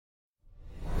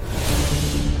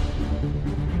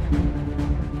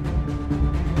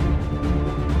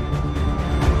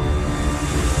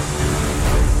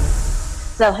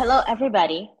Hello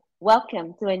everybody.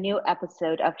 Welcome to a new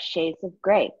episode of Shades of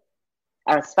Grey.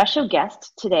 Our special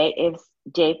guest today is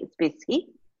Dave Isbitski,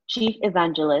 Chief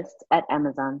Evangelist at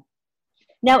Amazon.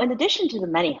 Now, in addition to the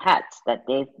many hats that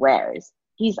Dave wears,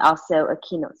 he's also a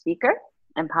keynote speaker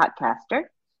and podcaster.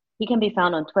 He can be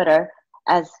found on Twitter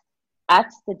as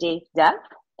 @TheDaveDev,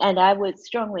 and I would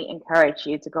strongly encourage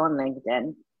you to go on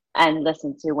LinkedIn and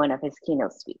listen to one of his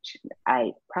keynote speech.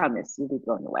 I promise you'll be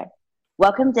blown away.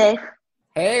 Welcome, Dave.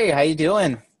 Hey, how you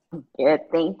doing? Good,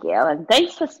 thank you. And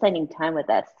thanks for spending time with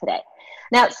us today.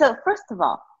 Now, so first of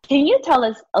all, can you tell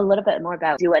us a little bit more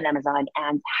about you at Amazon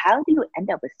and how do you end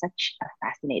up with such a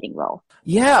fascinating role?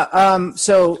 Yeah,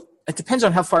 so it depends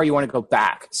on how far you want to go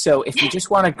back. So if you just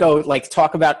want to go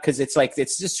talk about, because it's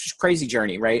just a crazy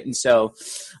journey, right? And so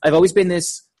I've always been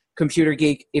this computer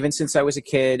geek even since I was a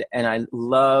kid, and I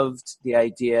loved the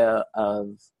idea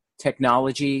of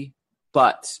technology,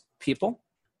 but people.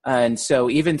 And so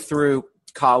even through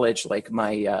college,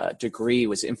 my degree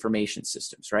was information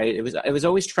systems, right? I was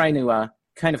always trying to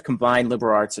kind of combine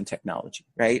liberal arts and technology,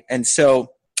 right? And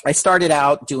so I started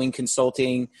out doing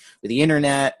consulting with the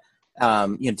internet,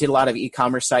 did a lot of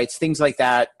e-commerce sites, things like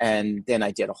that. And then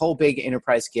I did a whole big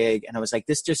enterprise gig, and I was like,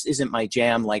 this just isn't my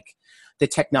jam. Like, the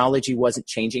technology wasn't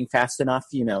changing fast enough,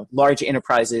 large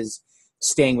enterprises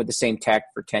staying with the same tech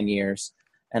for 10 years.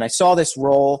 And I saw this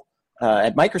role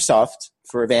at Microsoft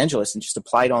for evangelist and just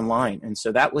applied online. And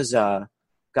so that was, that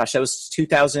was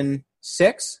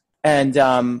 2006. And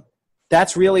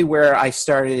that's really where I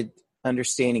started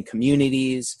understanding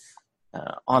communities,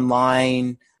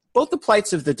 online, both the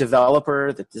plights of the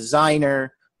developer, the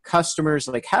designer, customers,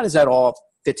 like how does that all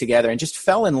fit together, and just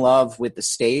fell in love with the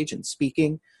stage and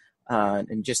speaking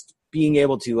and just being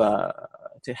able to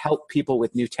help people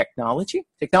with new technology.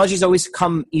 Technology's always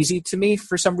come easy to me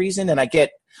for some reason, and I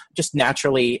get just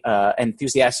naturally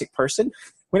enthusiastic person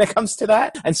when it comes to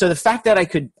that. And so the fact that I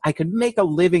could make a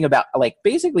living about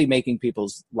basically making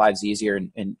people's lives easier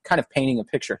and kind of painting a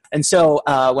picture. And so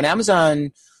when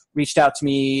Amazon reached out to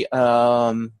me,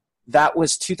 that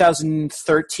was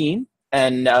 2013,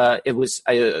 and it was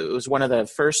one of the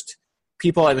first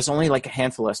people. I was only a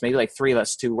handful of us, maybe 3 of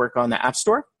us, to work on the App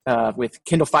Store with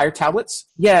Kindle Fire tablets.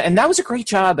 Yeah, and that was a great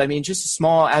job. I mean, just a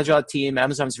small, agile team.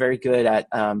 Amazon's very good at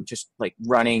just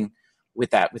running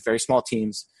with that, with very small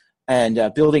teams,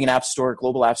 and building an App Store,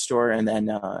 global App Store, and then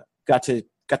got to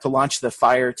launch the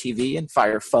Fire TV and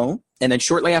Fire Phone. And then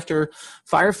shortly after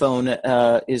Fire Phone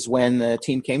is when the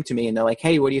team came to me, and they're like,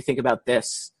 hey, what do you think about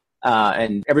this?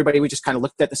 And everybody, we just kind of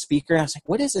looked at the speaker, and I was like,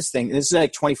 what is this thing? This is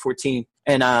 2014.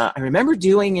 And I remember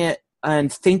doing it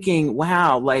and thinking,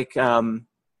 wow,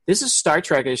 this is Star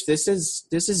Trek-ish. This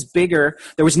is bigger.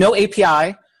 There was no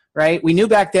API, right? We knew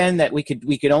back then that we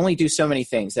could only do so many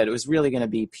things, that it was really going to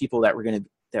be people that were going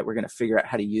to figure out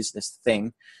how to use this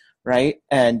thing, right?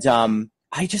 And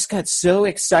I just got so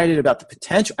excited about the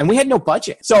potential, and we had no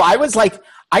budget. So I was like,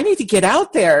 I need to get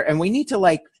out there, and we need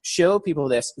to show people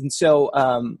this. And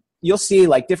so you'll see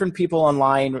different people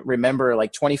online remember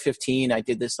 2015, I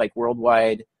did this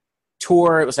worldwide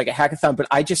tour. It was a hackathon, but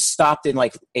I just stopped in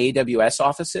AWS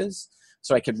offices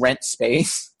so I could rent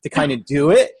space to kind of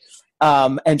do it.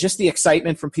 And just the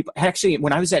excitement from people. Actually,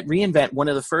 when I was at reInvent, one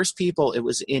of the first people, it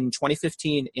was in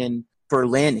 2015 in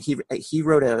Berlin, he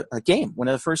wrote a game. One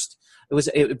of the first,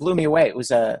 it blew me away. It was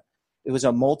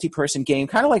a multi-person game,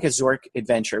 kind of like a Zork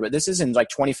adventure, but this is in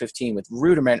 2015 with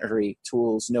rudimentary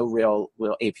tools, no real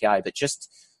API, but just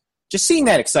seeing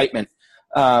that excitement.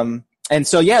 And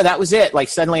so, yeah, that was it.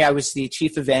 Suddenly I was the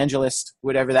chief evangelist,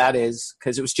 whatever that is,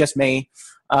 because it was just me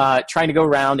trying to go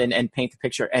around and paint the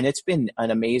picture. And it's been an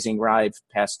amazing ride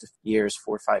past years,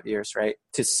 4 or 5 years, right,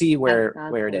 to see where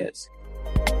it is.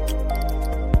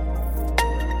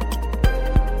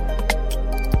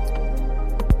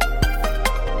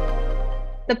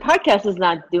 The podcast is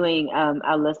not doing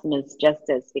our listeners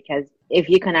justice, because if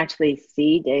you can actually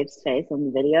see Dave's face on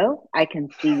the video, I can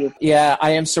see you. Yeah,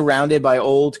 I am surrounded by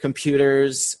old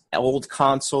computers, old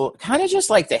console, kind of just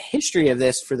the history of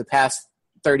this for the past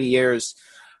 30 years.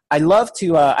 I love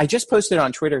to, I just posted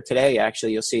on Twitter today,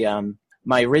 actually. You'll see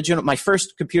my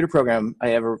first computer program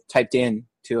I ever typed in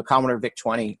to a Commodore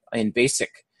VIC-20 in BASIC.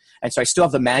 And so I still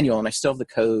have the manual and I still have the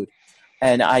code.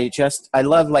 And I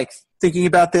love thinking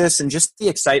about this and just the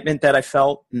excitement that I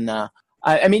felt. And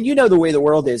I mean, the way the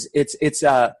world is, it's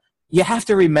you have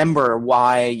to remember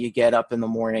why you get up in the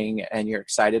morning and you're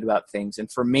excited about things.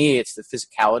 And for me, it's the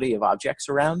physicality of objects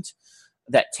around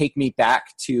that take me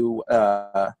back to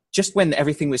just when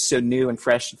everything was so new and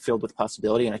fresh and filled with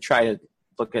possibility. And I try to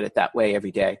look at it that way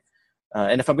every day.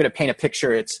 And if I'm going to paint a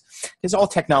picture, it's because all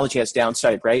technology has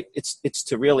downside, right? It's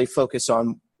to really focus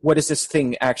on what is this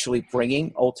thing actually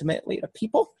bringing ultimately to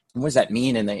people, and what does that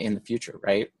mean in the future,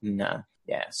 right? And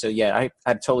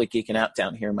I'm totally geeking out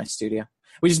down here in my studio,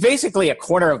 which is basically a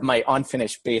corner of my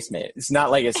unfinished basement. It's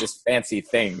not like it's this fancy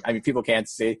thing. I mean, people can't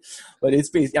see, but it's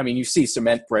basically, I mean, you see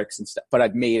cement bricks and stuff, but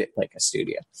I've made it like a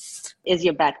studio. Is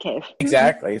your bat cave.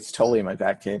 Exactly. It's totally my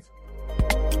bat cave.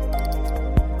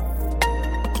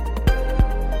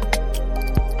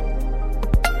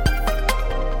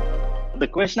 The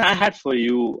question I had for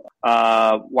you,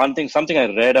 something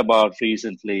I read about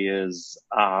recently is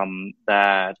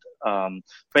that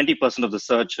 20% of the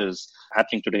searches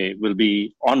happening today will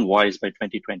be on voice by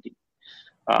 2020.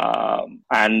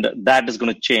 And that is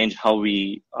going to change how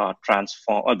we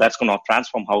transform, or that's going to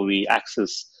transform how we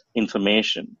access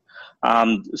information.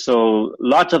 So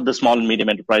lots of the small and medium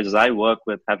enterprises I work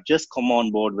with have just come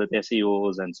on board with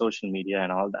SEOs and social media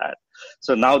and all that.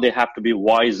 So now they have to be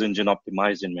voice engine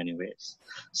optimized in many ways.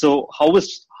 So how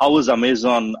is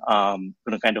Amazon going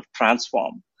to kind of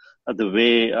transform the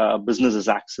way businesses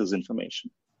access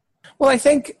information? Well, I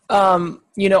think,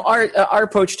 our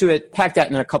approach to it, packed that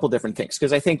in a couple different things,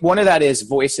 because I think one of that is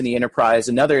voice in the enterprise.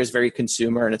 Another is very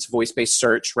consumer, and it's voice-based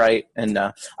search, right? And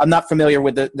I'm not familiar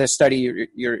with the study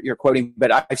you're quoting,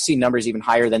 but I've seen numbers even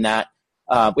higher than that,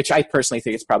 which I personally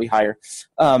think is probably higher.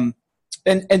 And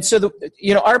so,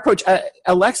 our approach,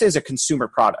 Alexa is a consumer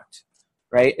product,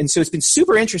 right? And so it's been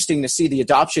super interesting to see the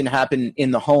adoption happen in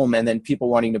the home and then people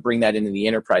wanting to bring that into the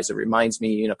enterprise. It reminds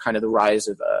me, kind of the rise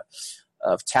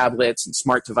of tablets and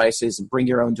smart devices and bring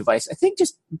your own device. I think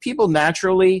just people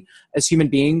naturally, as human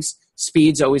beings,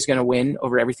 speed's always going to win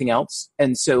over everything else.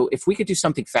 And so if we could do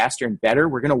something faster and better,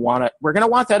 we're going to want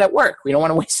that at work. We don't want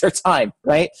to waste our time,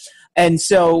 right? And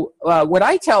so what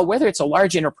I tell, whether it's a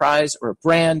large enterprise or a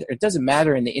brand, it doesn't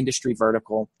matter in the industry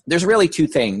vertical, there's really two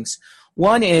things.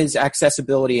 One is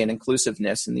accessibility and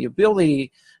inclusiveness and the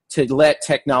ability to let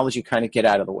technology kind of get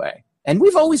out of the way. And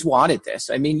we've always wanted this.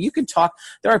 I mean,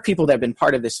 there are people that have been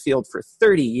part of this field for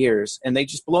 30 years, and they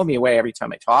just blow me away every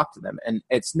time I talk to them. And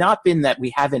it's not been that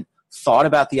we haven't thought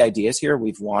about the ideas here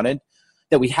we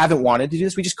haven't wanted to do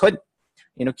this. We just couldn't.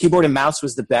 Keyboard and mouse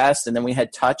was the best, and then we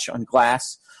had touch on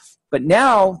glass. But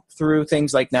now, through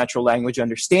things like natural language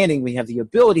understanding, we have the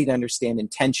ability to understand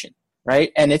intention,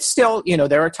 right? And it's still,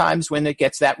 there are times when it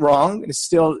gets that wrong. It's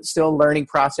still a learning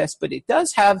process, but it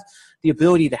does have the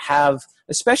ability to have,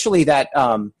 especially that,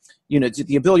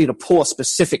 the ability to pull a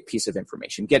specific piece of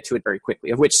information, get to it very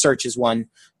quickly, of which search is one,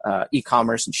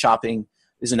 e-commerce and shopping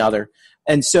is another.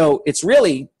 And so it's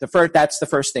really that's the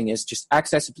first thing, is just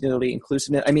accessibility,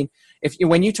 inclusiveness. I mean,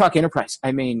 when you talk enterprise,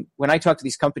 when I talk to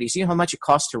these companies, you know how much it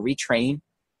costs to retrain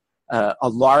a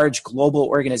large global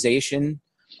organization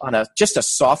on just a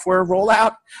software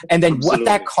rollout, and then Absolutely. What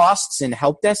that costs in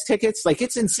help desk tickets,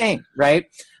 it's insane, right?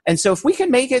 And so if we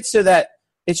can make it so that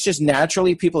it's just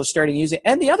naturally people are starting to use it.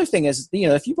 And the other thing is,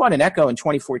 if you bought an Echo in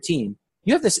 2014,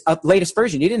 you have this latest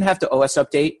version. You didn't have to OS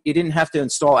update. You didn't have to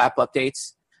install app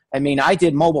updates. I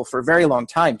did mobile for a very long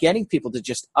time, getting people to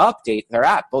just update their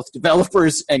app, both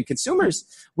developers and consumers.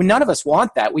 When none of us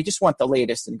want that. We just want the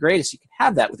latest and greatest. You can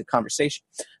have that with a conversation.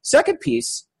 Second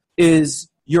piece is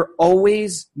you're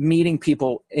always meeting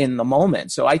people in the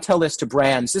moment. So I tell this to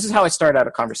brands. This is how I start out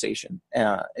a conversation,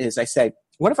 is I say,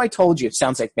 what if I told you, it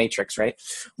sounds like Matrix, right?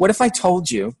 What if I told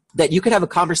you that you could have a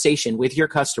conversation with your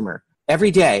customer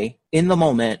every day in the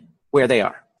moment where they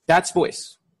are? That's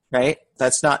voice, right?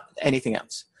 That's not anything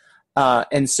else.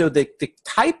 And so the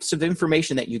types of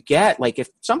information that you get, like if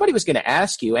somebody was going to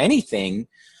ask you anything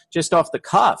just off the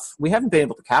cuff, we haven't been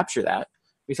able to capture that.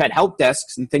 We've had help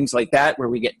desks and things like that where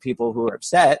we get people who are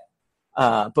upset,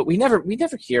 but we never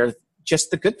hear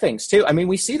just the good things too.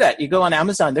 We see that. You go on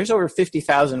Amazon, there's over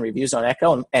 50,000 reviews on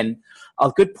Echo, and a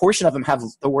good portion of them have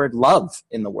the word love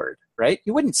in the word, right?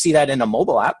 You wouldn't see that in a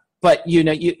mobile app, but you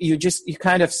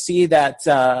kind of see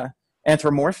that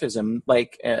anthropomorphism,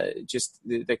 just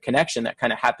the connection that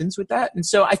kind of happens with that. And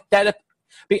so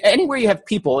anywhere you have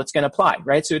people, it's going to apply,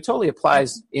 right? So it totally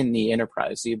applies in the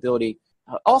enterprise, the ability,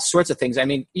 all sorts of things.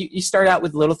 You start out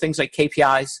with little things like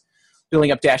KPIs,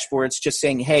 building up dashboards, just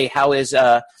saying, hey, how is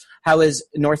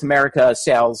North America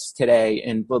sales today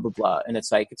and blah, blah, blah. And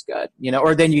it's good,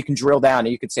 or then you can drill down and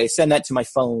you could say, send that to my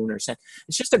phone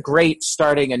it's just a great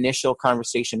starting initial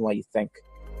conversation while you think.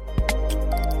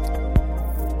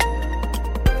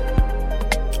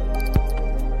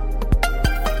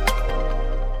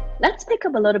 Let's pick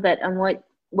up a little bit on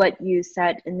what you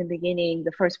said in the beginning,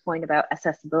 the first point about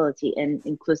accessibility and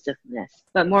inclusiveness,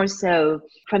 but more so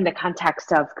from the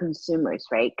context of consumers,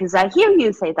 right? Because I hear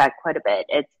you say that quite a bit.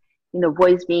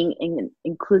 voice being an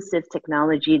inclusive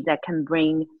technology that can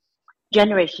bring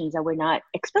generations that were not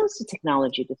exposed to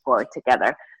technology before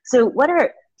together. So what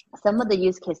are some of the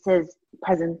use cases,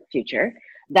 present, future,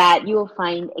 that you will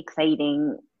find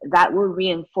exciting, that will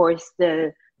reinforce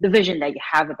the vision that you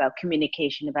have about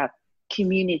communication, about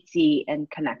community and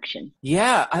connection?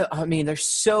 Yeah, I mean, there's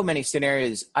so many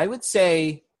scenarios. I would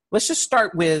say, let's just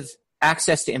start with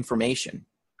access to information,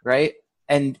 right?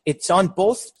 And it's on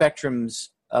both spectrums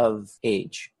of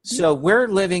age. So we're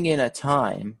living in a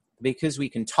time, because we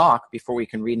can talk before we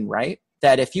can read and write,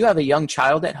 that if you have a young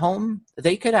child at home,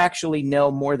 they could actually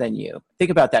know more than you. Think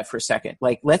about that for a second.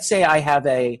 Like, let's say I have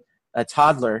a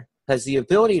toddler has the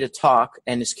ability to talk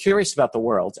and is curious about the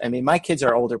world. I mean, my kids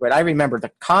are older, but I remember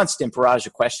the constant barrage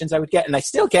of questions I would get, and I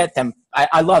still get them.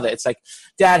 I love it. It's like,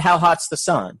 Dad, how hot's the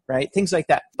sun, right? Things like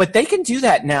that. But they can do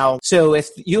that now. So if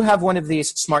you have one of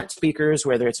these smart speakers,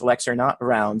 whether it's Alexa or not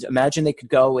around, imagine they could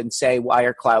go and say, why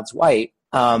are clouds white?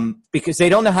 Because they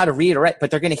don't know how to read or write,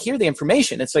 but they're going to hear the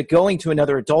information. It's like going to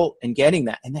another adult and getting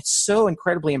that. And that's so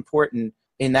incredibly important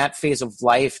in that phase of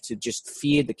life, to just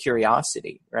feed the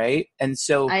curiosity, right? And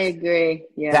so I agree.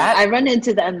 Yeah, I run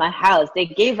into them in my house. They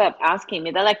gave up asking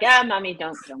me. They're like, "Yeah, mommy,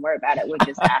 don't worry about it. We'll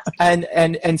just ask."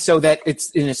 and so that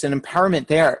it's an empowerment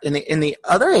there. In the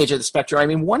other age of the spectrum, I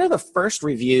mean, one of the first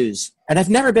reviews, and I've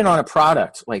never been on a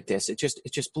product like this. It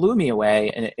just blew me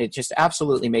away, and it just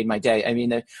absolutely made my day. I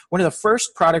mean, one of the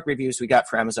first product reviews we got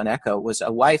for Amazon Echo was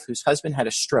a wife whose husband had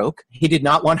a stroke. He did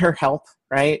not want her help,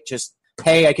 right? Just,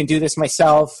 hey, I can do this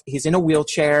myself. He's in a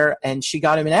wheelchair, and she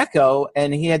got him an Echo,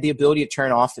 and he had the ability to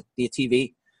turn off the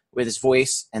TV with his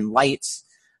voice and lights.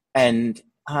 And,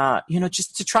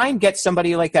 just to try and get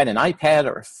somebody like that, an iPad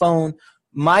or a phone.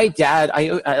 My dad,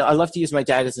 I love to use my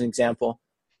dad as an example.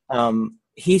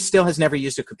 He still has never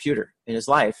used a computer in his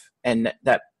life. And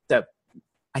that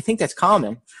I think that's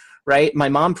common, right? My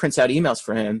mom prints out emails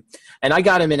for him, and I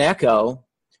got him an Echo,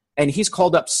 and he's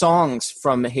called up songs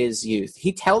from his youth.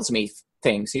 He tells me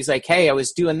things. He's like, hey, I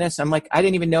was doing this. I'm like, I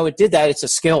didn't even know it did that. It's a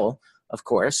skill, of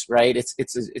course, right?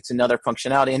 It's another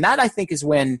functionality. And that, I think, is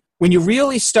when you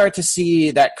really start to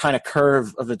see that kind of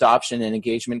curve of adoption and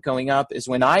engagement going up, is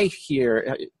when I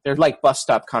hear, they're like bus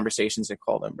stop conversations, they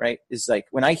call them, right? Is like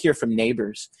when I hear from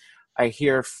neighbors, I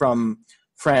hear from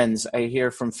friends, I hear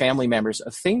from family members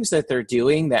of things that they're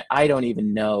doing that I don't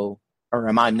even know, or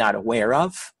I'm not aware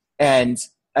of. And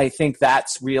I think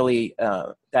that's really,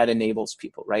 that enables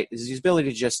people, right? Is the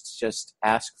ability to just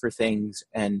ask for things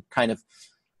and kind of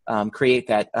create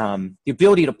that, the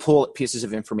ability to pull pieces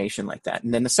of information like that.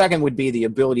 And then the second would be the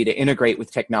ability to integrate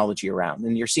with technology around.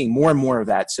 And you're seeing more and more of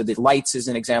that. So the lights is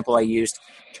an example I used,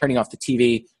 turning off the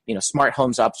TV, smart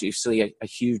homes obviously a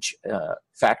huge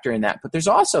factor in that. But there's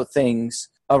also things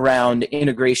around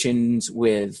integrations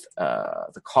with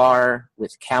the car,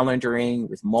 with calendaring,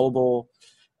 with mobile.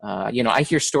 I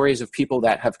hear stories of people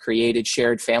that have created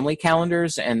shared family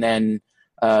calendars, and then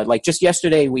like just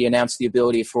yesterday we announced the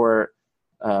ability for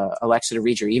Alexa to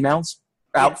read your emails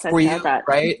out for you,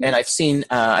 right? And I've seen,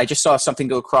 I just saw something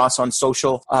go across on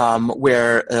social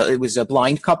where it was a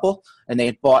blind couple, and they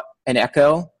had bought an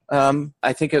Echo.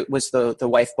 I think it was the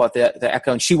wife bought the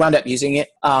Echo, and she wound up using it.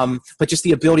 But just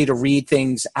the ability to read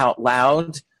things out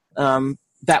loud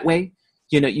that way.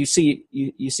 You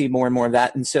see more and more of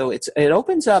that. And so it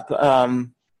opens up,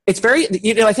 it's very,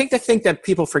 I think the thing that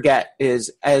people forget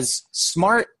is, as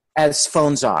smart as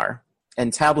phones are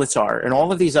and tablets are and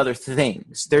all of these other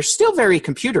things, they're still very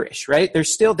computerish, right?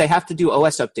 They have to do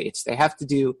OS updates. They have to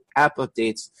do app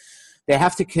updates. They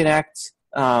have to connect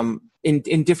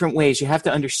in different ways. You have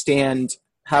to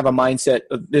have a mindset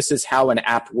of, this is how an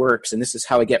app works, and this is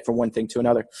how I get from one thing to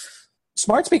another.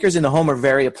 Smart speakers in the home are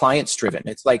very appliance driven.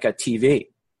 It's like a TV.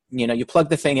 You plug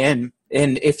the thing in,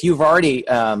 and if you've already,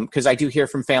 because I do hear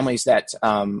from families that,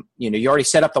 you already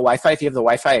set up the Wi-Fi. If you have the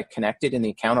Wi-Fi connected in the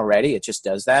account already, it just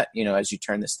does that, as you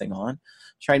turn this thing on.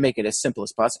 Try and make it as simple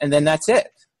as possible. And then that's it.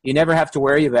 You never have to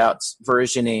worry about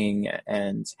versioning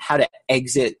and how to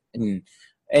exit and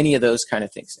any of those kind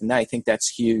of things. And I think that's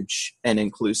huge and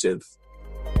inclusive.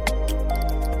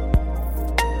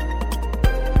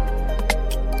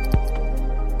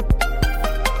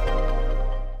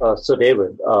 So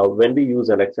David, when we use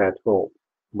Alexa at home,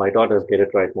 my daughters get it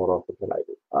right more often than I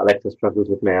do. Alexa struggles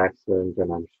with my accent,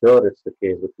 and I'm sure it's the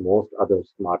case with most other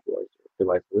smart voice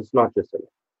devices. It's not just Alexa.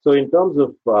 So in terms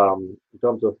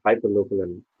of hyperlocal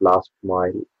and last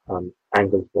mile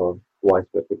angle for voice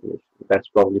recognition, that's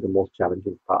probably the most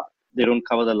challenging part. They don't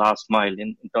cover the last mile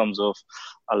in terms of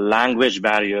language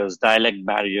barriers, dialect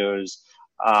barriers,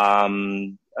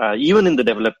 even in the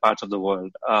developed parts of the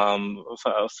world,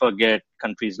 forget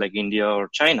countries like India or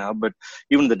China, but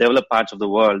even the developed parts of the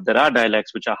world, there are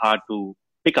dialects which are hard to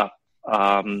pick up.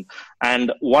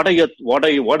 And what does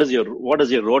your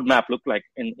roadmap look like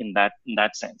in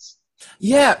that sense?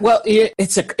 Yeah, well,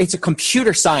 it's a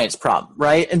computer science problem,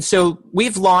 right? And so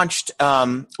we've launched,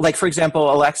 like for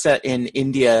example, Alexa in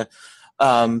India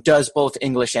does both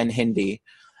English and Hindi.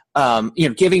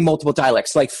 Giving multiple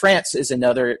dialects. Like France is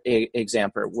another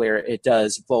example where it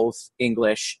does both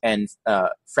English and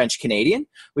French Canadian,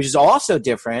 which is also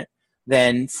different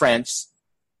than French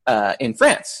in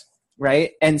France,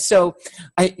 right? And so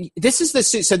this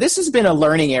has been a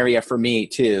learning area for me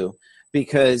too,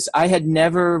 because I had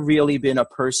never really been a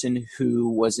person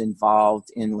who was involved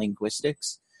in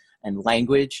linguistics and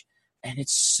language, and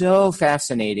it's so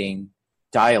fascinating,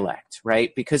 dialect,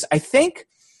 right? Because I think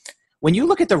when you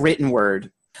look at the written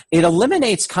word, it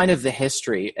eliminates kind of the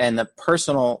history and the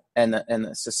personal and the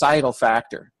societal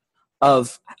factor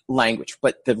of language.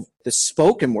 But the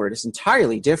spoken word is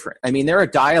entirely different. I mean, there are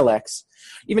dialects,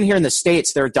 even here in the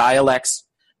States, there are dialects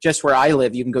just where I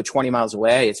live. You can go 20 miles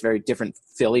away. It's very different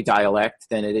Philly dialect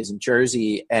than it is in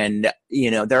Jersey. And,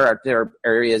 there are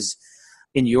areas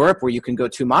in Europe where you can go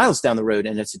 2 miles down the road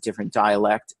and it's a different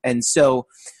dialect. And so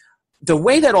the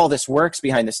way that all this works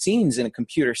behind the scenes in a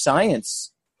computer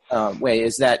science way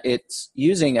is that it's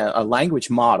using a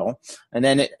language model, and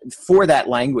then for that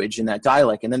language and that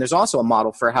dialect, and then there's also a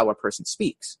model for how a person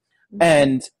speaks.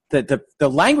 And the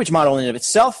language model in and of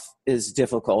itself is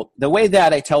difficult. The way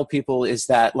that I tell people is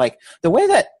that, like, the way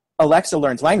that Alexa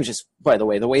learns languages, by the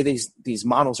way these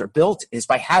models are built is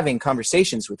by having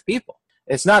conversations with people.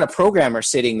 It's not a programmer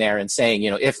sitting there and saying,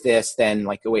 if this, then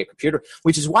like the way a computer,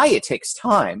 which is why it takes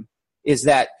time. Is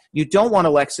that you don't want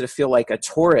Alexa to feel like a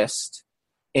tourist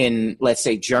in, let's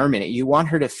say, Germany. You want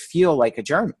her to feel like a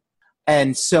German.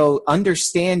 And so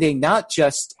understanding not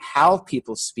just how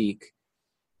people speak,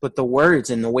 but the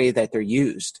words and the way that they're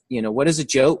used. What is a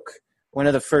joke? One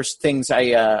of the first things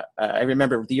I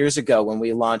remember years ago when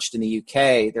we launched in the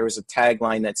UK, there was a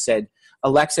tagline that said,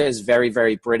 Alexa is very,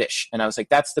 very British. And I was like,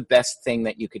 that's the best thing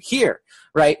that you could hear,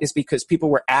 right? Is because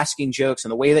people were asking jokes,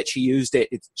 and the way that she used it,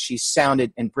 she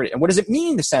sounded in British. And what does it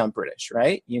mean to sound British,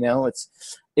 right? You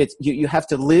have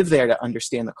to live there to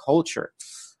understand the culture.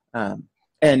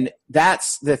 And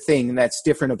that's the thing that's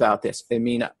different about this. I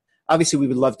mean, obviously we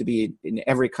would love to be in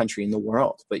every country in the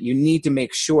world, but you need to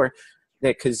make sure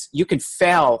that, because you can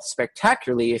fail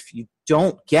spectacularly if you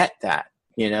don't get that.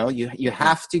 You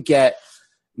have to get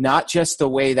not just the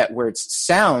way that words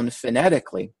sound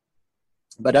phonetically,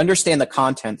 but understand the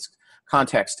context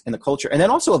and the culture, and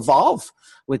then also evolve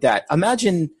with that.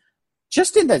 Imagine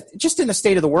just in the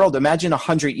state of the world, imagine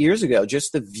 100 years ago,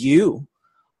 just the view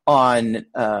on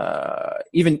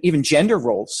even gender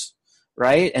roles,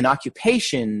 right? And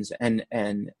occupations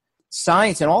and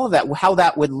science and all of that, how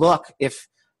that would look if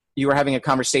you were having a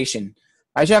conversation.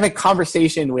 I should have a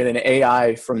conversation with an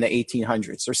AI from the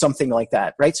 1800s or something like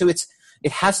that, right? So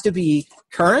it has to be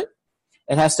current.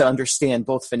 It has to understand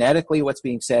both phonetically what's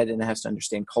being said, and it has to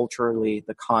understand culturally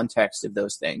the context of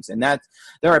those things. And that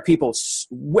there are people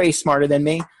way smarter than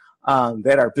me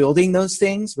that are building those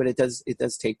things, but it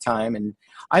does take time. And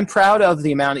I'm proud of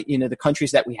the amount of, the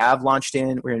countries that we have launched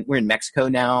in. We're in Mexico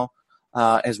now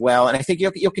as well. And I think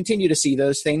you'll continue to see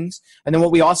those things. And then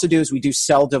what we also do is we do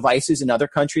sell devices in other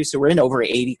countries. So we're in over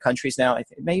 80 countries now. I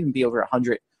think it may even be over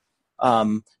 100.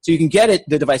 So you can get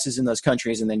the devices in those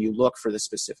countries, and then you look for the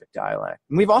specific dialect.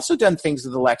 And we've also done things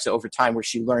with Alexa over time where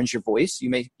she learns your voice. You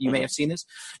may have seen this.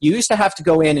 You used to have to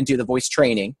go in and do the voice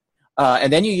training,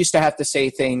 and then you used to have to say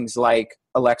things like,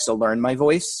 Alexa, learn my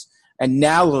voice. And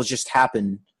now it'll just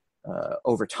happen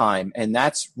over time. And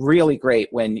that's really great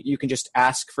when you can just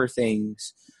ask for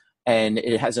things and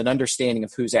it has an understanding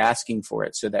of who's asking for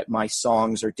it, so that my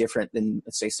songs are different than,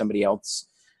 let's say, somebody else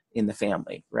in the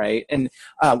family, right? And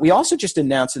we also just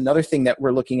announced another thing that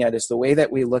we're looking at is the way that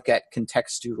we look at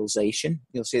contextualization.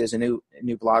 You'll see there's a new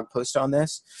blog post on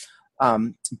this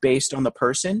based on the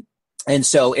person. And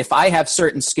so if I have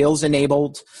certain skills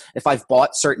enabled, if I've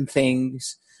bought certain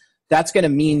things, that's going to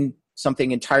mean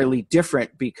something entirely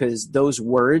different, because those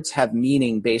words have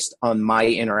meaning based on my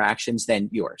interactions than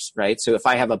yours, right? So if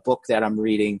I have a book that I'm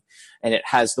reading and it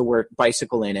has the word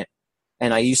bicycle in it,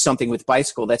 and I use something with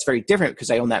bicycle, that's very different because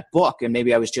I own that book, and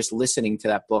maybe I was just listening to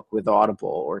that book with Audible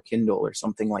or Kindle or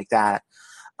something like that.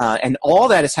 And all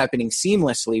that is happening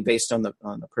seamlessly based on the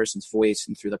person's voice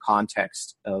and through the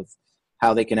context of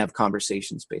how they can have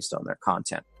conversations based on their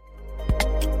content.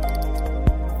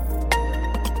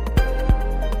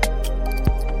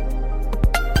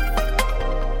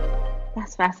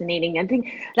 That's fascinating. I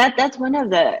think that's one of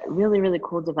the really, really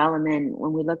cool development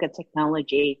when we look at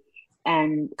technology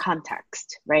and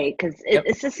context, right? Because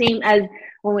it's the same as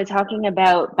when we're talking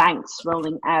about banks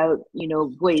rolling out,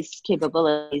 voice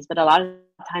capabilities, but a lot of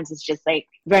times it's just like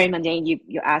very mundane.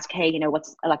 You ask, hey,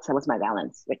 what's my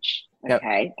balance? Which,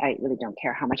 okay, I really don't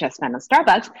care how much I spend on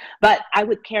Starbucks, but I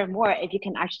would care more if you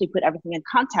can actually put everything in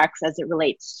context as it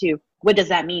relates to what does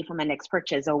that mean for my next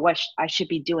purchase, or what I should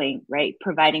be doing, right?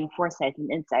 Providing foresight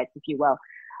and insights, if you will.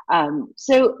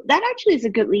 So that actually is a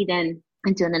good lead in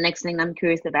into the next thing I'm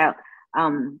curious about.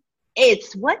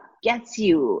 It's what gets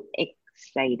you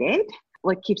excited,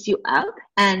 what keeps you up,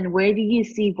 and where do you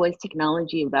see voice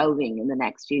technology evolving in the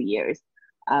next few years?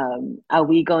 Are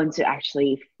we going to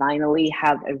actually finally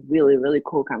have a really, really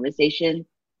cool conversation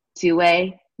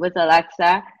two-way with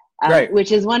Alexa? Right.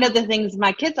 Which is one of the things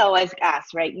my kids always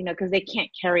ask, right? Because they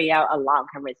can't carry out a long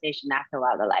conversation after a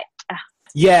while. They're like,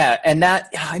 Yeah, and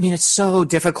it's so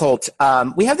difficult.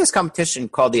 We have this competition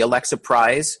called the Alexa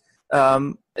Prize.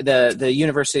 The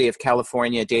University of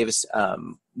California, Davis,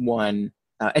 won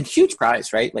a huge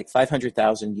prize, right? Like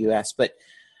 500,000 US. But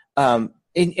and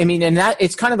that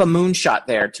it's kind of a moonshot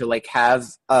there to like have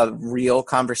a real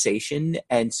conversation.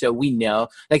 And so we know,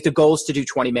 like, the goal is to do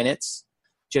 20 minutes,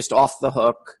 just off the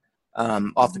hook,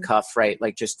 off the cuff, right?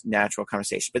 Like just natural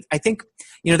conversation. But I think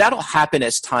that'll happen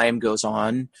as time goes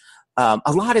on.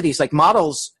 A lot of these like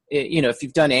models, if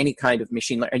you've done any kind of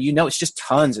machine learning, it's just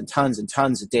tons and tons and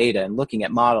tons of data, and looking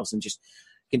at models and just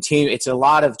continue. It's a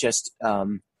lot of just,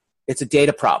 it's a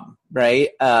data problem,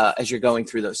 right? As you're going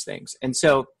through those things. And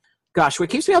so, gosh, what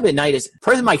keeps me up at night is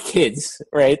probably my kids,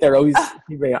 right? They're always,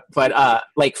 but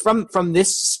like from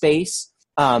this space,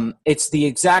 it's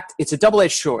a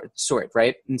double-edged sword,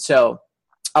 right? And so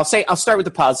I'll start with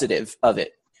the positive of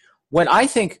it. What I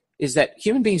think is that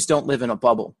human beings don't live in a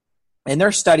bubble. And there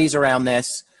are studies around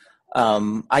this.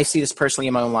 I see this personally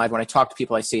in my own life. When I talk to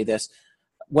people, I see this.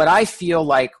 What I feel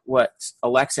like what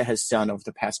Alexa has done over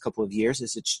the past couple of years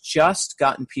is it's just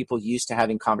gotten people used to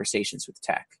having conversations with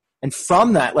tech. And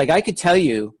from that, like, I could tell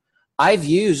you, I've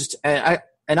used, and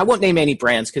I won't name any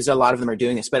brands because a lot of them are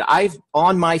doing this, but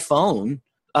on my phone,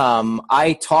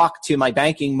 I talk to my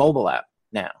banking mobile app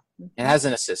now. It has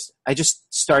an assistant. I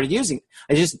just started using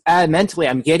it. Mentally,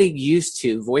 I'm getting used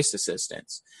to voice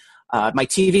assistants. My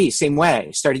TV, same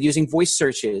way. Started using voice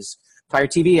searches. Fire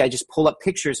TV, I just pull up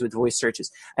pictures with voice searches.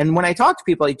 And when I talk to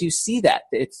people, I do see that.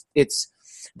 It's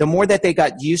the more that they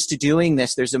got used to doing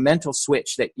this, there's a mental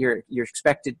switch that you're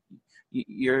expected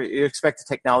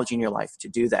technology in your life to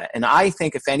do that. And I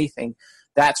think, if anything,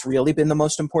 that's really been the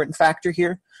most important factor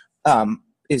here.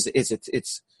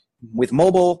 It's with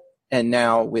mobile, and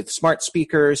now with smart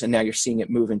speakers, and now you're seeing it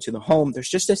move into the home. There's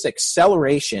just this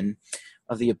acceleration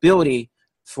of the ability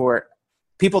for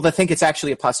people to think it's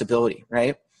actually a possibility,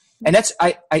 right? And that's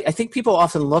I think people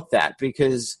often look that,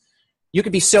 because you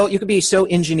could be so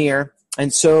engineer,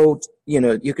 and so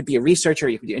you could be a researcher,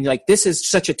 and you're like, this is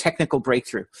such a technical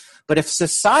breakthrough. But if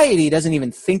society doesn't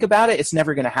even think about it, it's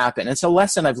never going to happen. It's a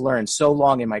lesson I've learned so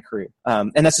long in my career,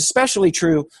 and that's especially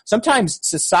true. Sometimes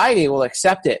society will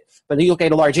accept it, but then you look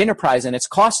at a large enterprise and it's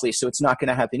costly, so it's not going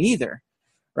to happen either,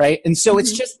 right? And so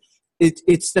it's just.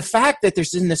 It's the fact that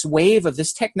there's in this wave of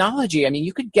this technology. I mean,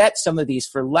 you could get some of these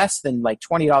for less than like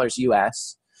 $20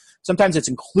 US. Sometimes it's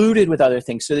included with other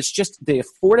things. So it's just the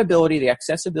affordability, the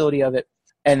accessibility of it,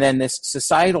 and then this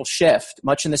societal shift,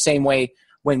 much in the same way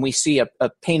when we see a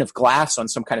pane of glass on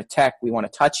some kind of tech, we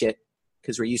want to touch it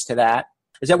because we're used to that,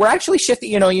 is that we're actually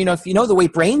shifting, if you know the way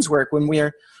brains work, when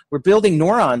we're building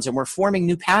neurons and we're forming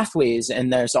new pathways,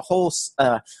 and there's a whole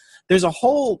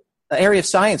area of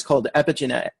science called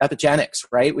epigenetics,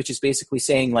 right? Which is basically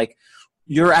saying, like,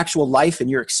 your actual life and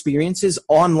your experiences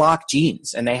unlock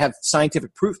genes, and they have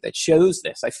scientific proof that shows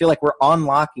this. I feel like we're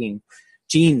unlocking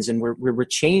genes, and we're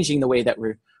changing the way that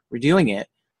we're doing it.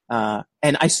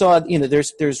 And I saw,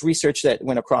 there's research that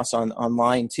went across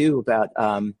online too about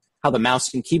how the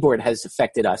mouse and keyboard has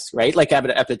affected us, right? Like at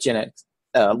epigenetics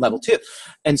level too.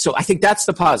 And so I think that's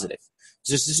the positive.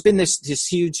 There's been this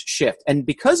huge shift. And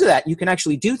because of that, you can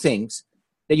actually do things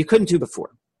that you couldn't do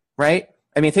before, right?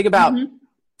 I mean, think about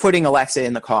putting Alexa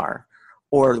in the car,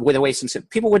 or with a way some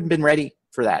people wouldn't have been ready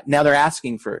for that. Now they're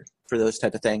asking for those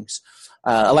type of things.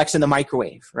 Alexa in the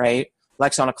microwave, right?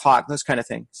 Alexa on a clock, those kind of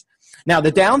things. Now,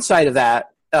 the downside of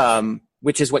that,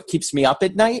 which is what keeps me up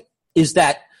at night, is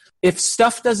that if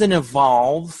stuff doesn't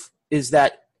evolve, is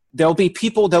that there'll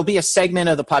be a segment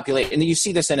of the population, and you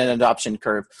see this in an adoption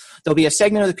curve. There'll be a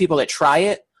segment of the people that try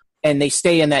it, and they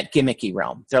stay in that gimmicky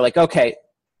realm. They're like, okay,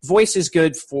 voice is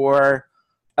good for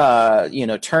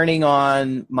turning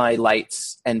on my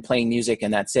lights and playing music,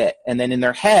 and that's it. And then in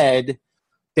their head,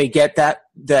 they get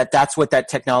that's what that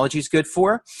technology is good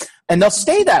for. And they'll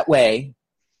stay that way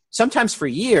sometimes for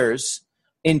years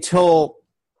until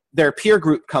their peer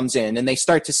group comes in and they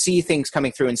start to see things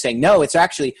coming through and saying, no, it's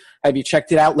actually, have you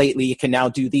checked it out lately? You can now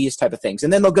do these type of things.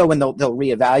 And then they'll go and they'll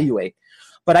reevaluate.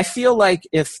 But I feel like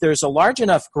if there's a large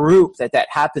enough group that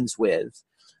happens with,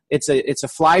 it's a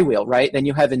flywheel, right? Then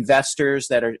you have investors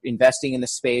that are investing in the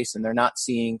space and they're not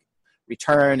seeing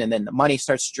return, and then the money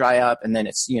starts to dry up, and then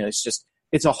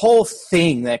it's a whole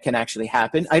thing that can actually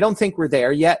happen. I don't think we're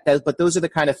there yet, but those are the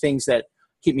kind of things that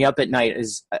keep me up at night.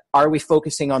 Is, are we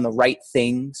focusing on the right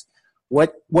things?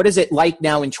 What is it like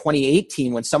now in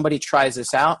 2018 when somebody tries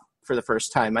this out for the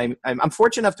first time? I'm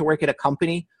fortunate enough to work at a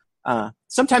company,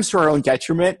 sometimes to our own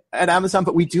detriment at Amazon,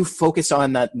 but we do focus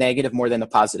on the negative more than the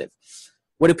positive.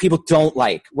 What do people don't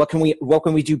like? What can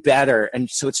we do better? And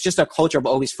so it's just a culture of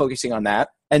always focusing on that.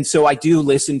 And so I do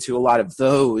listen to a lot of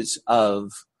those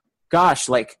of, gosh,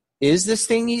 like, is this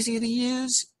thing easy to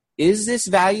use? Is this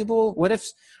valuable? What if,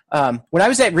 when I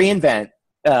was at reInvent,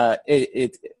 I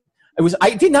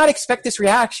did not expect this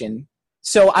reaction.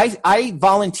 So I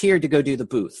volunteered to go do the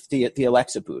booth, the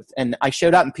Alexa booth. And I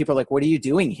showed up and people are like, what are you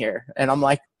doing here? And I'm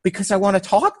like, because I want to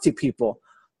talk to people.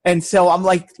 And so I'm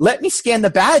like, let me scan the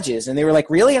badges. And they were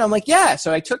like, really? And I'm like, yeah.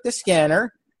 So I took the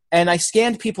scanner and I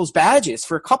scanned people's badges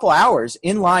for a couple hours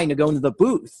in line to go into the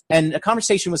booth. And the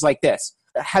conversation was like this: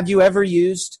 have you ever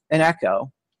used an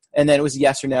Echo? And then it was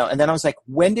yes or no. And then I was like,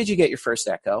 when did you get your first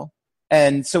Echo?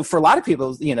 And so for a lot of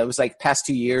people, it was like past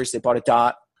 2 years, they bought a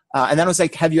Dot. And then I was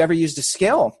like, have you ever used a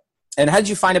Skill? And how did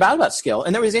you find out about Skill?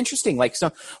 And that was interesting. Like,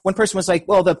 so one person was like,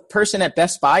 well, the person at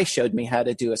Best Buy showed me how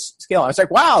to do a Skill. I was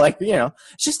like, wow,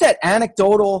 it's just that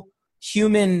anecdotal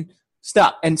human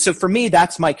stuff. And so for me,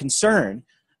 that's my concern,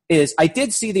 is I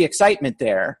did see the excitement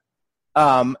there.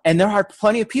 And there are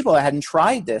plenty of people that hadn't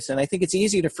tried this. And I think it's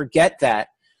easy to forget that.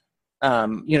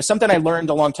 Something I learned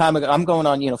a long time ago, I'm going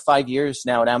on, 5 years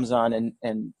now at Amazon,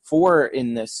 and 4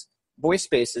 in this voice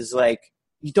space, is like,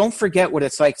 you don't forget what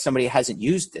it's like somebody hasn't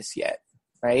used this yet,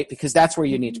 right? Because that's where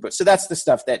you need to put. So that's the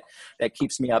stuff that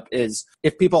keeps me up, is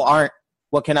if people aren't,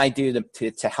 what can I do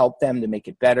to help them to make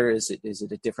it better? Is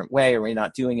it a different way? Are we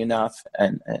not doing enough?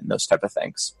 And those type of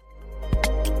things.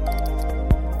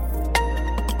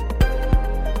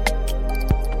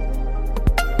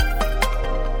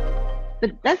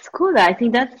 But that's cool. I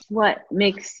think that's what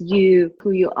makes you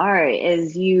who you are,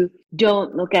 is you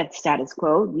don't look at status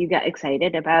quo. You get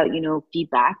excited about,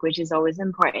 feedback, which is always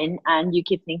important. And you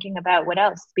keep thinking about what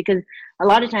else. Because a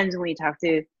lot of times when you talk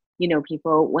to,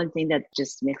 people, one thing that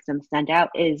just makes them stand out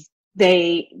is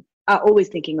they are always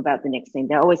thinking about the next thing.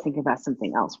 They're always thinking about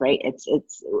something else, right? It's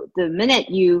the minute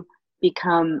you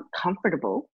become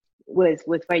comfortable with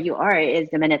where you are is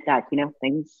the minute that,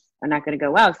 things are not going to go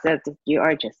well. So you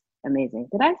are just amazing.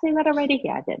 Did I say that already?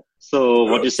 Yeah, I did. So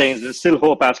what you're saying is there's still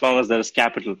hope as long as there is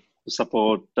capital to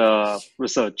support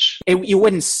research. You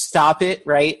wouldn't stop it,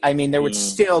 right? I mean, there would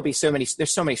still be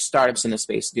there's so many startups in the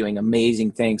space doing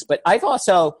amazing things. But I've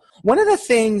also, one of the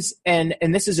things, and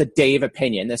this is a Dave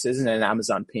opinion, this isn't an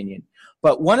Amazon opinion,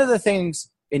 but one of the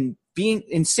things in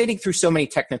sitting through so many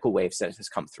technical waves that has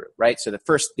come through, right? So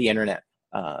the internet,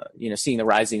 seeing the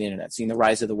rise of the internet, seeing the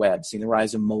rise of the web, seeing the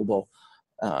rise of mobile,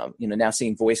 now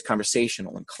seeing voice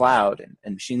conversational and cloud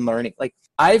and machine learning. Like,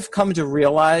 I've come to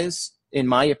realize, in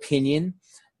my opinion,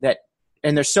 that,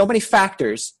 and there's so many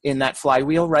factors in that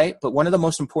flywheel, right? But one of the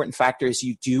most important factors,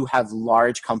 you do have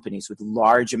large companies with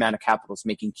large amount of capitals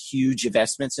making huge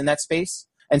investments in that space.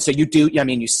 And so you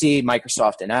see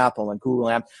Microsoft and Apple and Google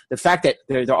and the fact that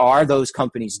there are those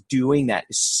companies doing that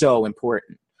is so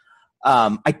important.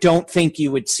 I don't think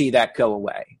you would see that go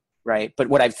away. Right. But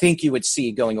what I think you would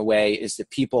see going away is the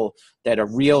people that are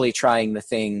really trying the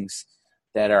things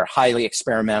that are highly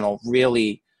experimental,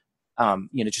 really,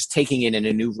 just taking it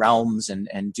into new realms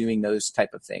and doing those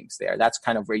type of things there. That's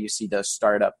kind of where you see those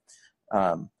startup.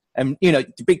 The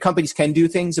big companies can do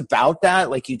things about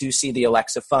that. Like, you do see the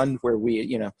Alexa fund where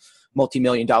we,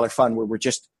 multi-million-dollar fund where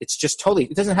it's just totally,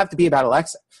 it doesn't have to be about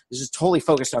Alexa. This is totally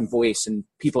focused on voice and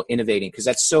people innovating, because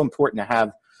that's so important to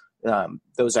have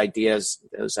those ideas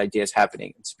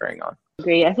happening and spurring on.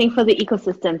 Agree. I think for the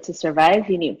ecosystem to survive,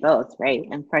 you need both, right?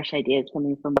 And fresh ideas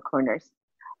coming from the corners,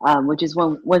 which is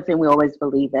one thing we always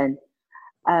believe in.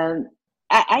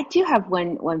 I do have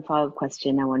one follow-up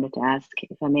question I wanted to ask,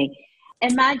 if I may.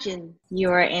 Imagine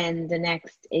you're in the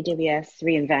next AWS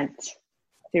reInvent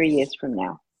 3 years from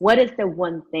now. What is the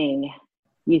one thing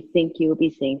you think you will be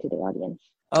saying to the audience?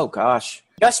 Oh, gosh.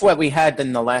 Guess what we had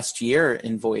in the last year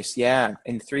in voice? Yeah,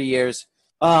 in 3 years.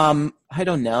 I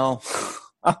don't know.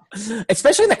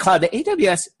 Especially in the cloud, the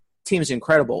AWS team is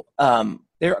incredible.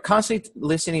 They're constantly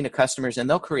listening to customers, and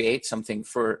they'll create something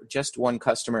for just one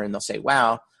customer, and they'll say,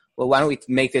 wow, well, why don't we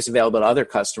make this available to other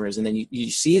customers? And then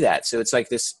you see that. So it's like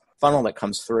this funnel that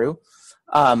comes through.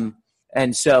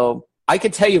 And so I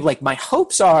could tell you, like, my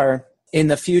hopes are in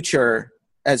the future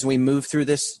as we move through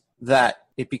this, that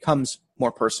it becomes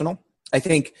more personal. I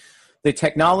think the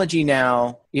technology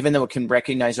now, even though it can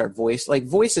recognize our voice, like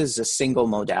voice is a single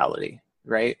modality,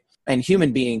 right? And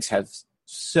human beings have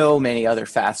so many other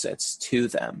facets to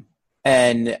them.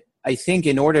 And I think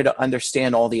in order to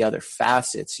understand all the other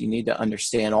facets, you need to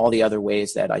understand all the other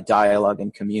ways that I dialogue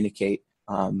and communicate.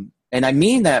 And I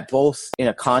mean that both in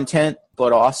a content,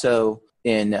 but also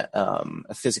in a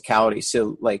physicality.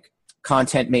 So like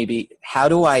content, maybe how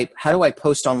do I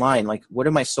post online? Like, what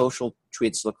do my social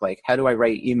tweets look like? How do I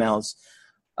write emails?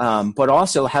 But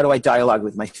also, how do I dialogue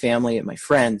with my family and my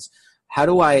friends? How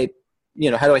do I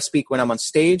speak when I'm on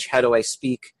stage? How do I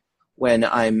speak when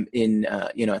I'm in,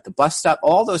 at the bus stop?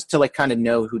 All those to like kind of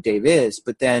know who Dave is.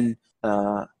 But then,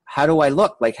 how do I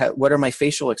look? Like, what are my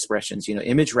facial expressions?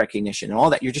 Image recognition and all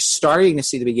that. You're just starting to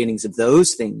see the beginnings of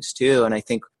those things too. And I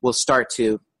think we'll start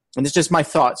to, and it's just my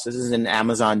thoughts. This isn't an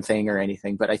Amazon thing or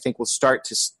anything, but I think we'll start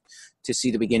to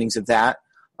see the beginnings of that,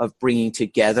 of bringing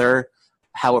together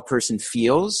how a person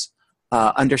feels,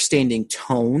 understanding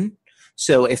tone.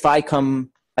 So if I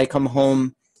come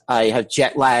home, I have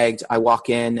jet lagged, I walk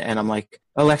in and I'm like,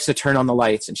 Alexa, turn on the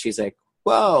lights. And she's like,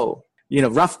 whoa,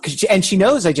 rough. And she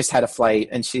knows I just had a flight.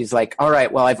 And she's like, all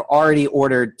right, well, I've already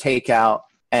ordered takeout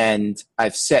and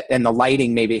and the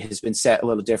lighting maybe has been set a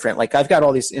little different. Like I've got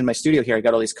all these in my studio here, I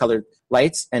got all these colored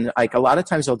lights. And like a lot of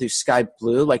times I'll do sky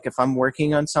blue. Like if I'm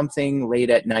working on something late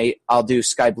at night, I'll do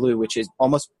sky blue, which is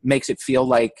almost makes it feel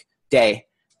like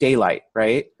daylight,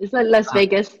 right? It's like Las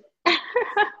Vegas.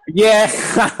 Yeah,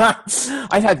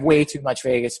 I've had way too much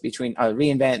Vegas between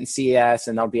reInvent and CES,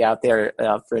 and I'll be out there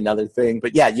for another thing.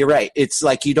 But yeah, you're right. It's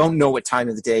like you don't know what time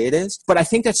of the day it is. But I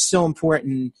think that's so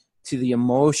important to the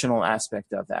emotional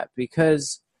aspect of that,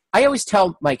 because I always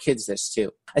tell my kids this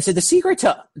too. I said the secret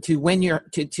to when you're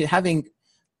to having,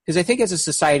 because I think as a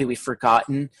society we've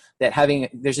forgotten that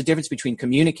there's a difference between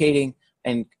communicating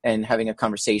and having a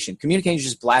conversation. Communicating is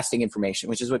just blasting information,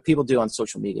 which is what people do on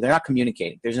social media. They're not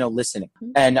communicating. There's no listening.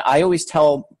 And I always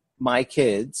tell my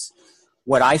kids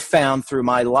what I found through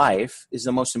my life is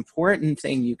the most important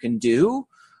thing you can do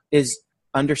is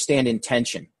understand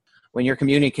intention when you're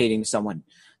communicating to someone.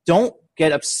 Don't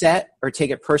get upset or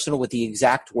take it personal with the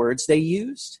exact words they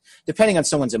used. Depending on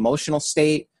someone's emotional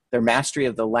state, their mastery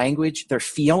of the language, their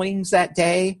feelings that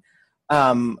day,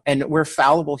 and we're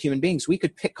fallible human beings. We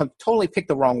could totally pick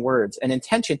the wrong words. And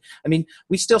intention, I mean,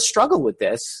 we still struggle with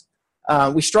this.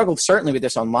 We struggled certainly with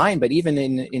this online, but even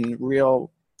in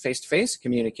real face-to-face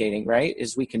communicating, right,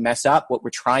 is we can mess up what we're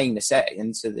trying to say,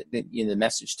 and so that the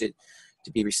message to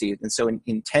be received. And so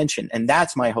intention, and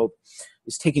that's my hope,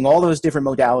 is taking all those different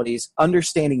modalities,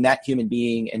 understanding that human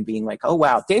being and being like, oh,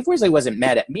 wow, Dave Worsley wasn't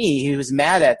mad at me. He was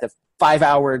mad at the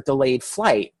 5-hour delayed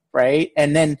flight. Right.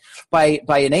 And then by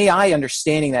an AI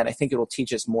understanding that, I think it will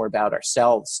teach us more about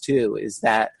ourselves too, is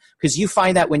that because you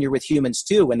find that when you're with humans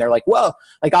too, when they're like, whoa,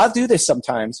 like I'll do this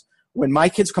sometimes when my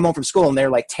kids come home from school and they're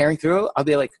like tearing through, I'll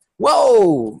be like,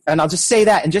 whoa. And I'll just say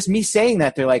that. And just me saying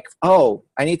that, they're like, oh,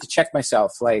 I need to check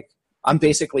myself. Like I'm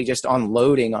basically just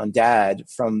unloading on dad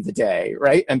from the day.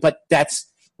 Right. But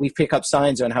we pick up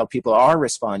signs on how people are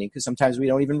responding because sometimes we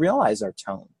don't even realize our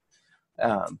tone.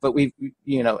 But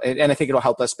and I think it'll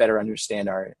help us better understand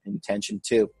our intention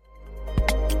too.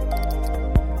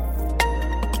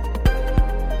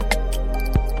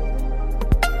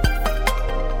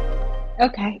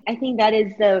 Okay, I think that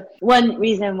is the one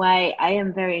reason why I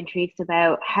am very intrigued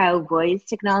about how voice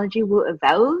technology will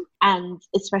evolve, and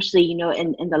especially, in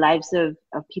the lives of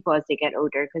people as they get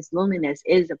older, because loneliness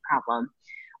is a problem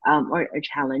or a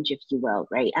challenge, if you will,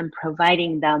 right? And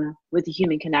providing them with a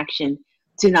human connection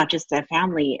to not just their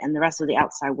family and the rest of the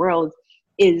outside world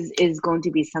is going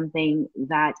to be something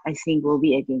that I think will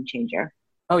be a game changer.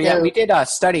 Oh yeah, we did a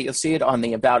study. You'll see it on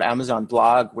the About Amazon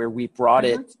blog where we brought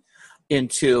it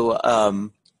into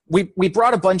we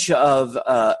brought a bunch of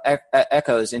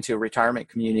echoes into a retirement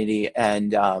community,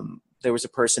 and there was a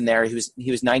person there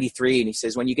he was 93, and he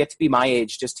says, when you get to be my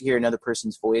age, just to hear another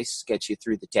person's voice gets you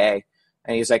through the day.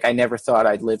 And he was like, I never thought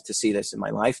I'd live to see this in my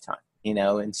lifetime.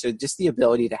 And so just the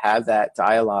ability to have that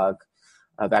dialogue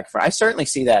back and forth. I certainly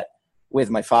see that with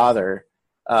my father,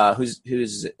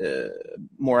 who's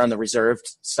more on the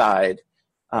reserved side.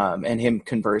 and him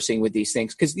conversing with these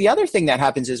things. Because the other thing that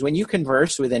happens is when you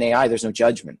converse with an AI, there's no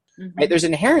judgment. Right? There's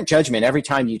inherent judgment every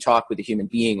time you talk with a human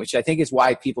being, which I think is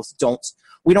why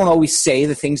we don't always say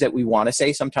the things that we want to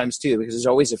say sometimes too, because there's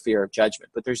always a fear of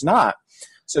judgment, but there's not.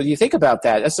 So you think about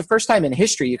that. That's the first time in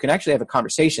history you can actually have a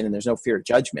conversation and there's no fear of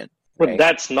judgment. But right?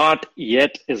 That's not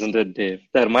yet, isn't it, Dave?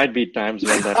 There might be times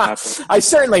when that happens. I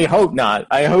certainly hope not.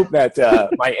 I hope that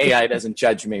my AI doesn't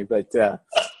judge me, but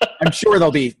I'm sure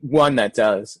there'll be one that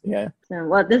does. Yeah. So,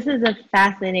 well, this is a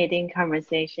fascinating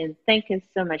conversation. Thank you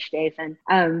so much, Dave. And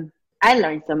I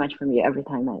learn so much from you every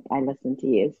time I listen to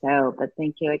you. So, but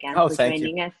thank you again for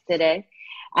joining us today.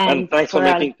 And thanks for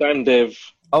making time, Dave.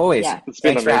 Always. Yeah.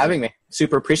 Thanks for having me.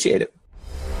 Super appreciate it.